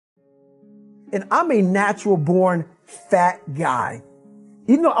And I'm a natural born fat guy.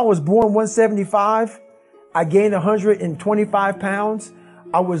 Even though I was born 175, I gained 125 pounds.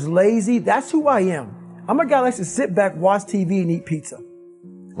 I was lazy. That's who I am. I'm a guy that likes to sit back, watch TV, and eat pizza.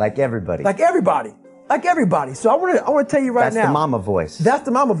 Like everybody. Like everybody. Like everybody. So I want to tell you right now. That's the mama voice. That's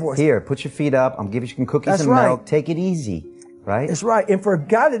the mama voice. Here, put your feet up. I'm giving you some cookies That's and right. milk. Take it easy. Right? That's right. And for a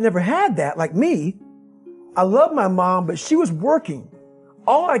guy that never had that, like me, I love my mom, but she was working.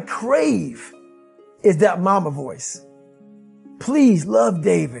 All I crave is that mama voice. Please love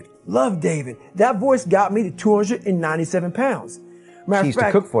David. Love David. That voice got me to 297 pounds. She used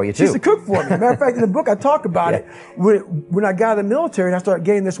to cook for you, too. She used to cook for me. Matter of fact, in the book, I talk about it. When I got out of the military and I started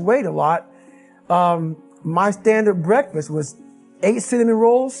gaining this weight a lot, my standard breakfast was 8 cinnamon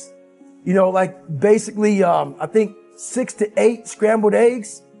rolls, like basically, I think 6 to 8 scrambled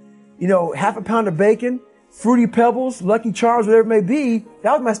eggs, half a pound of bacon, Fruity Pebbles, Lucky Charms, whatever it may be.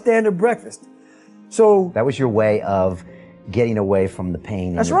 That was my standard breakfast. So that was your way of getting away from the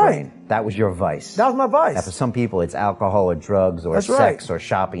pain in your brain. That was your vice. That was my vice. Now, for some people, it's alcohol or drugs or sex or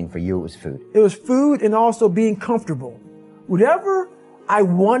shopping. For you, it was food. It was food and also being comfortable. Whatever I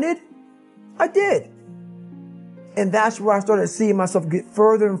wanted, I did. And that's where I started seeing myself get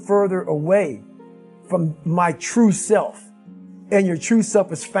further and further away from my true self. And your true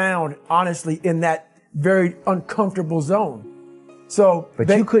self is found, honestly, in that very uncomfortable zone. But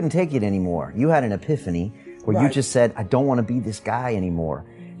you couldn't take it anymore. You had an epiphany where you just said, I don't want to be this guy anymore.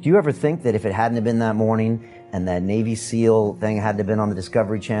 Do you ever think that if it hadn't have been that morning and that Navy SEAL thing hadn't have been on the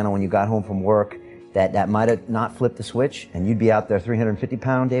Discovery Channel when you got home from work, that might have not flipped the switch and you'd be out there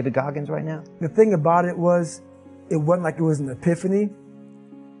 350-pound David Goggins right now? The thing about it wasn't like it was an epiphany.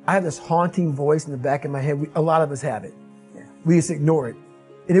 I had this haunting voice in the back of my head. A lot of us have it. Yeah. We just ignore it.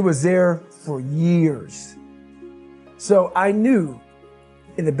 And it was there for years. So I knew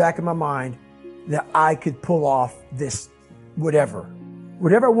in the back of my mind that I could pull off this whatever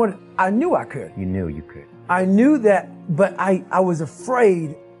I wanted. I knew I could. You knew you could. I knew that, but I was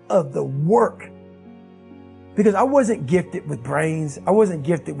afraid of the work because I wasn't gifted with brains. I wasn't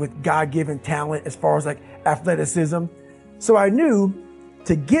gifted with God-given talent as far as like athleticism. So I knew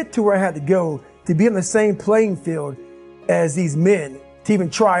to get to where I had to go, to be on the same playing field as these men, to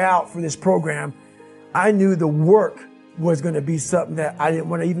even try out for this program, I knew the work was going to be something that I didn't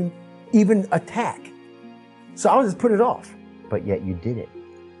want to even attack. So I was just put it off. But yet you did it.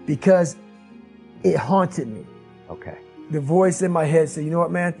 Because it haunted me. Okay. The voice in my head said, you know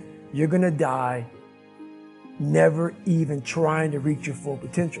what, man? You're going to die never even trying to reach your full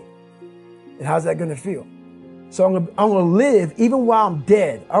potential. And how's that going to feel? So I'm going to live even while I'm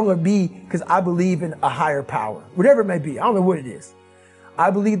dead. I'm going to be, because I believe in a higher power, whatever it may be. I don't know what it is. I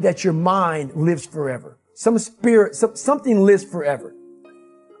believe that your mind lives forever. Some spirit, something lives forever.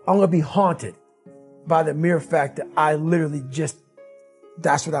 I'm going to be haunted by the mere fact that I literally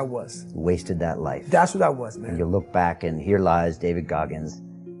that's what I was. Wasted that life. That's what I was, man. And you look back and here lies David Goggins,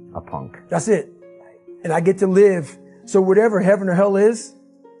 a punk. That's it. And I get to live. So whatever heaven or hell is,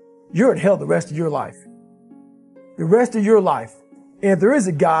 you're in hell the rest of your life. The rest of your life. And if there is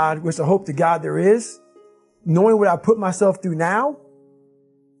a God, which I hope to God there is, knowing what I put myself through now,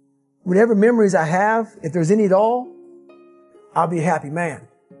 whatever memories I have, if there's any at all, I'll be a happy man.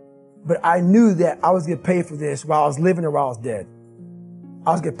 But I knew that I was going to pay for this while I was living or while I was dead.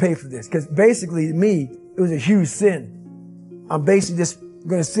 I was going to pay for this because basically to me, it was a huge sin. I'm basically just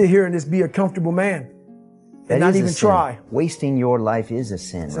going to sit here and just be a comfortable man and not even try. Wasting your life is a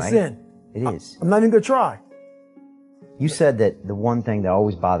sin, it's right? It's a sin. It is. I'm not even going to try. You said that the one thing that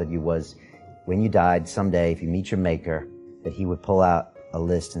always bothered you was when you died someday, if you meet your maker, that he would pull out a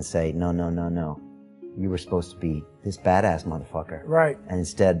list and say, no. You were supposed to be this badass motherfucker. Right. And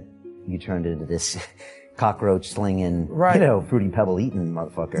instead, you turned into this cockroach slinging, Fruity Pebble eating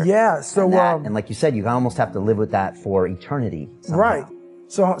motherfucker. Yeah. So, and like you said, you almost have to live with that for eternity. Somehow. Right.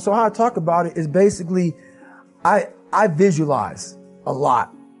 So how I talk about it is basically, I visualize a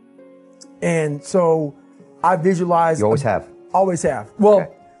lot. And so I visualize. You always have? Always have.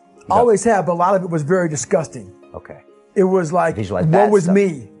 Well, always have, but a lot of it was very disgusting. Okay. It was like, woe was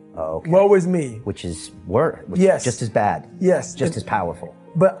me. Oh, okay. Woe was me. Which is worse. Yes. Just as bad. Yes. Just as powerful.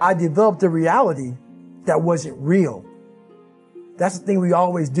 But I developed a reality that wasn't real. That's the thing we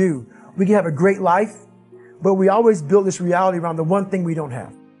always do. We can have a great life, but we always build this reality around the one thing we don't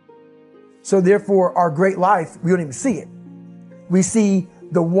have. So therefore, our great life, we don't even see it. We see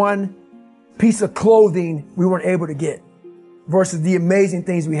the one piece of clothing we weren't able to get versus the amazing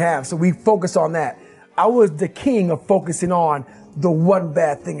things we have. So we focus on that. I was the king of focusing on the one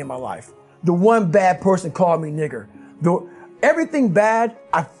bad thing in my life. The one bad person called me nigger. Everything bad,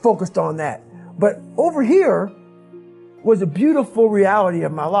 I focused on that. But over here was a beautiful reality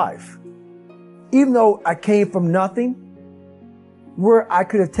of my life. Even though I came from nothing, where I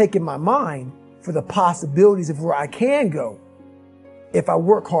could have taken my mind for the possibilities of where I can go if I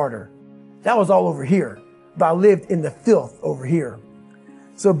work harder. That was all over here, but I lived in the filth over here.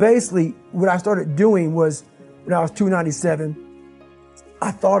 So basically, what I started doing was, when I was 297,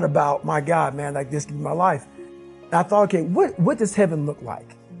 I thought about, my God, man, like this could be my life. And I thought, okay, what does heaven look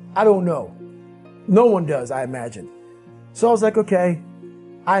like? I don't know. No one does, I imagine. So I was like, okay,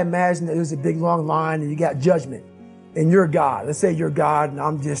 I imagine that there's a big long line and you got judgment and you're God. Let's say you're God and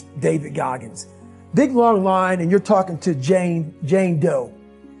I'm just David Goggins. Big long line and you're talking to Jane Doe.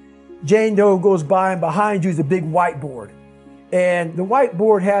 Jane Doe goes by and behind you is a big whiteboard. And the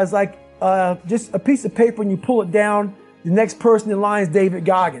whiteboard has like just a piece of paper and you pull it down. The next person in line is David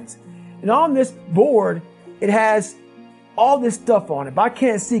Goggins. And on this board, it has all this stuff on it, but I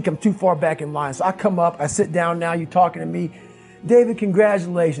can't see, I'm too far back in line. So I come up, I sit down now, you're talking to me. David,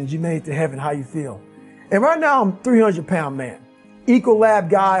 congratulations, you made it to heaven, how you feel? And right now I'm a 300-pound man, Ecolab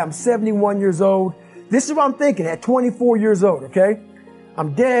guy, I'm 71 years old. This is what I'm thinking at 24 years old, okay?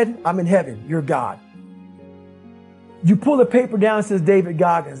 I'm dead, I'm in heaven, you're God. You pull the paper down, it says David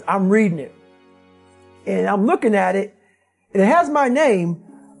Goggins. I'm reading it. And I'm looking at it, and it has my name,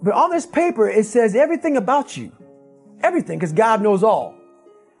 but on this paper, it says everything about you. Everything, because God knows all.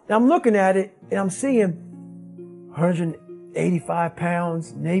 And I'm looking at it, and I'm seeing 185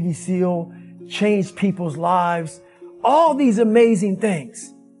 pounds, Navy SEAL, changed people's lives, all these amazing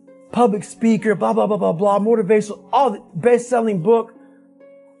things. Public speaker, blah, blah, blah, blah, blah, motivational, all the best-selling book.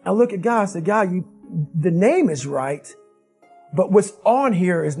 I look at God and say, God, the name is right, but what's on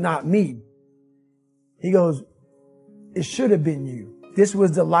here is not me. He goes, it should have been you. This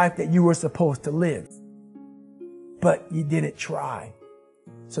was the life that you were supposed to live, but you didn't try.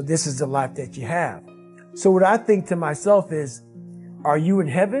 So this is the life that you have. So what I think to myself is, are you in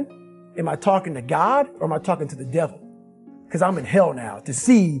heaven? Am I talking to God or am I talking to the devil? Because I'm in hell now to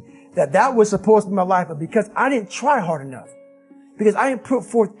see that was supposed to be my life, but because I didn't try hard enough, because I didn't put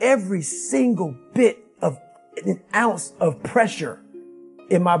forth every single bit of an ounce of pressure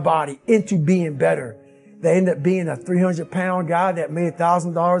in my body into being better, they ended up being a 300-pound guy that made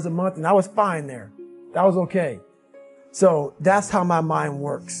 $1,000 a month, and I was fine there. That was okay. So that's how my mind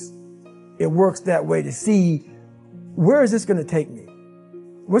works. It works that way to see, where is this going to take me?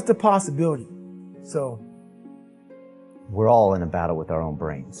 What's the possibility? So we're all in a battle with our own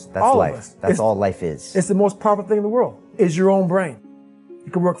brains. That's all life. Of us. That's all life is. It's the most powerful thing in the world, is your own brain.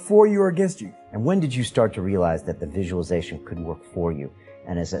 It can work for you or against you. And when did you start to realize that the visualization could work for you?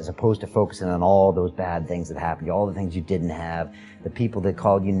 And as opposed to focusing on all those bad things that happened, all the things you didn't have, the people that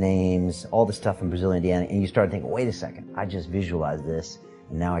called you names, all the stuff in Brazil, Indiana, and you started thinking, wait a second, I just visualized this,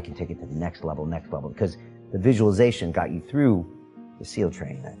 and now I can take it to the next level, because the visualization got you through the SEAL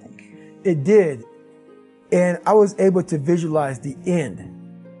training, I think. It did. And I was able to visualize the end.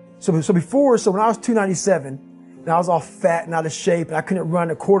 So when I was 297, and I was all fat and out of shape, and I couldn't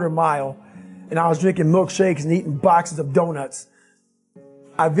run a quarter mile, and I was drinking milkshakes and eating boxes of donuts,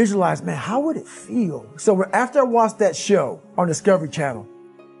 I visualized, man, how would it feel? So after I watched that show on Discovery Channel,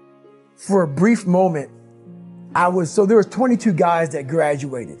 for a brief moment, there was 22 guys that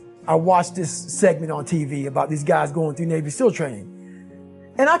graduated. I watched this segment on TV about these guys going through Navy SEAL training.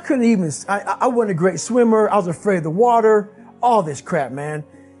 And I couldn't even, I wasn't a great swimmer. I was afraid of the water, all this crap, man.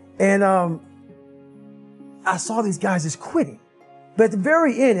 And I saw these guys just quitting. But at the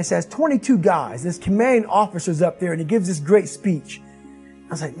very end, it says 22 guys. This commanding officer's up there, and he gives this great speech.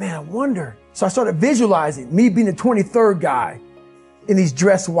 I was like, man, I wonder. So I started visualizing me being the 23rd guy in these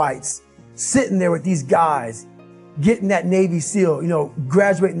dress whites, sitting there with these guys, getting that Navy SEAL,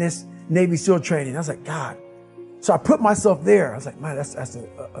 graduating this Navy SEAL training. I was like, God. So I put myself there. I was like, man, that's an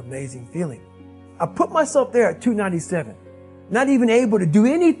amazing feeling. I put myself there at 297, not even able to do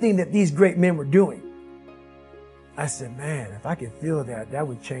anything that these great men were doing. I said, man, if I could feel that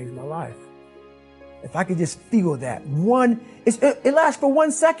would change my life. If I could just feel that. It lasts for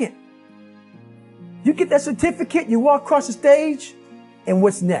 1 second. You get that certificate, you walk across the stage, and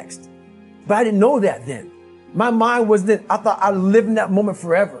what's next? But I didn't know that then. My mind I thought I'd live in that moment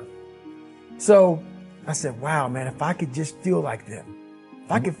forever. So I said, wow, man, if I could just feel like them.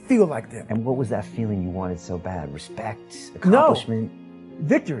 If I could feel like them. And what was that feeling you wanted so bad? Respect? Accomplishment? No.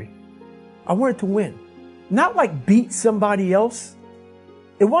 Victory. I wanted to win. Not like beat somebody else.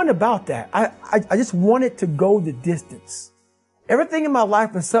 It wasn't about that. I just wanted to go the distance. Everything in my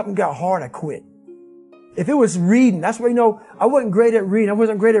life, when something got hard, I quit. If it was reading, that's where, I wasn't great at reading. I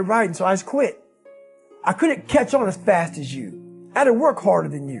wasn't great at writing, so I just quit. I couldn't catch on as fast as you. I had to work harder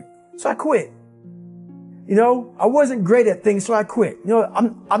than you, so I quit. You know, I wasn't great at things, so I quit. You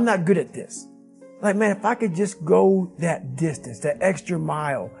know, I'm not good at this. Like, man, if I could just go that distance, that extra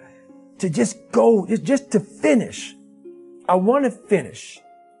mile, to just go, just to finish. I want to finish.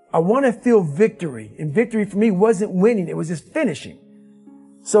 I want to feel victory. And victory for me wasn't winning. It was just finishing.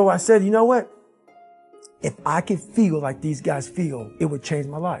 So I said, you know what? If I could feel like these guys feel, it would change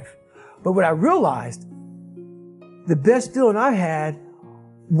my life. But what I realized, the best feeling I had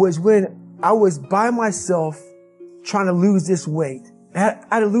was when I was by myself trying to lose this weight. I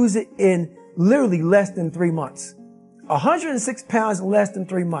had to lose it in literally less than 3 months. 106 pounds in less than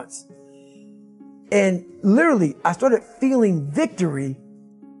 3 months. And literally, I started feeling victory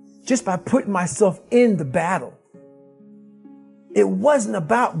just by putting myself in the battle. It wasn't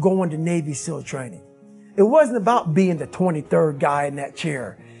about going to Navy SEAL training. It wasn't about being the 23rd guy in that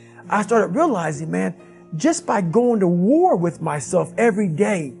chair. I started realizing, man, just by going to war with myself every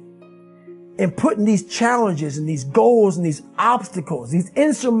day and putting these challenges and these goals and these obstacles, these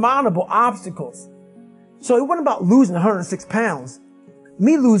insurmountable obstacles. So it wasn't about losing 106 pounds.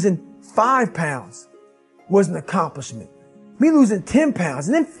 Me losing 5 pounds was an accomplishment. Me losing 10 pounds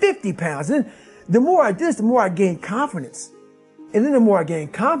and then 50 pounds. And then the more I did this, the more I gained confidence. And then the more I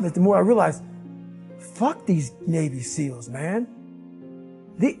gained confidence, the more I realized, fuck these Navy SEALs, man.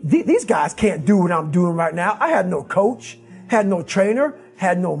 These guys can't do what I'm doing right now. I had no coach, had no trainer,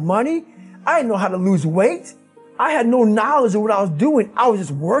 had no money. I didn't know how to lose weight. I had no knowledge of what I was doing. I was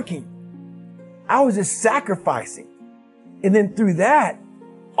just working. I was just sacrificing. And then through that,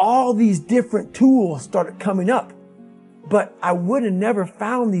 all these different tools started coming up. But I would have never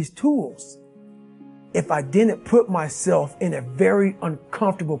found these tools if I didn't put myself in a very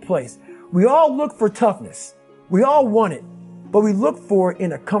uncomfortable place. We all look for toughness. We all want it, but we look for it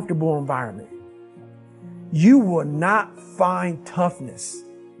in a comfortable environment. You will not find toughness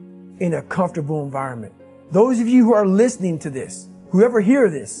in a comfortable environment. Those of you who are listening to this, whoever hear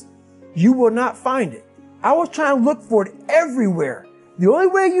this, you will not find it. I was trying to look for it everywhere. The only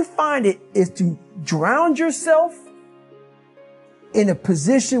way you find it is to drown yourself in a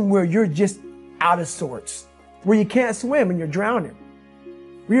position where you're just out of sorts, where you can't swim and you're drowning.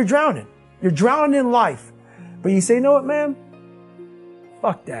 Where you're drowning. You're drowning in life. But you say, you know what, man?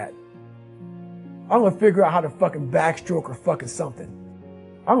 Fuck that. I'm going to figure out how to fucking backstroke or fucking something.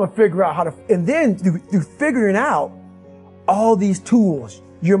 I'm going to figure out how to, and then through figuring out all these tools,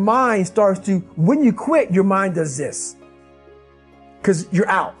 your mind starts to, when you quit, your mind does this. Because you're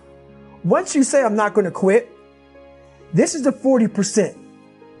out. Once you say, I'm not going to quit, this is the 40%.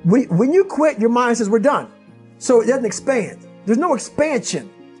 When you quit, your mind says, we're done. So it doesn't expand. There's no expansion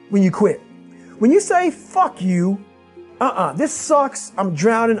when you quit. When you say, fuck you, this sucks, I'm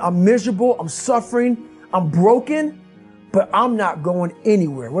drowning, I'm miserable, I'm suffering, I'm broken, but I'm not going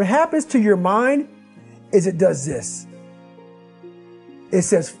anywhere. What happens to your mind is it does this. It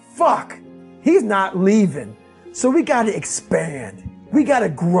says, fuck, he's not leaving. So we got to expand. We got to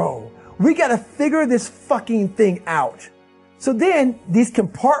grow. We got to figure this fucking thing out. So then these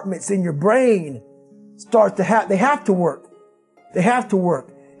compartments in your brain start to they have to work. They have to work.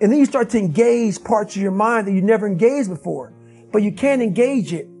 And then you start to engage parts of your mind that you never engaged before. But you can't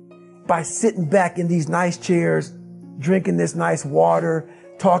engage it by sitting back in these nice chairs, drinking this nice water,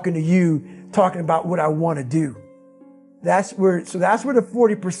 talking to you, talking about what I want to do. That's where the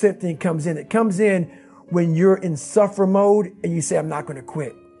 40% thing comes in. It comes in when you're in suffer mode and you say, I'm not going to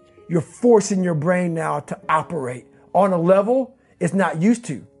quit. You're forcing your brain now to operate on a level it's not used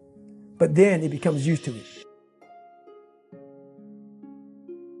to, but then it becomes used to it.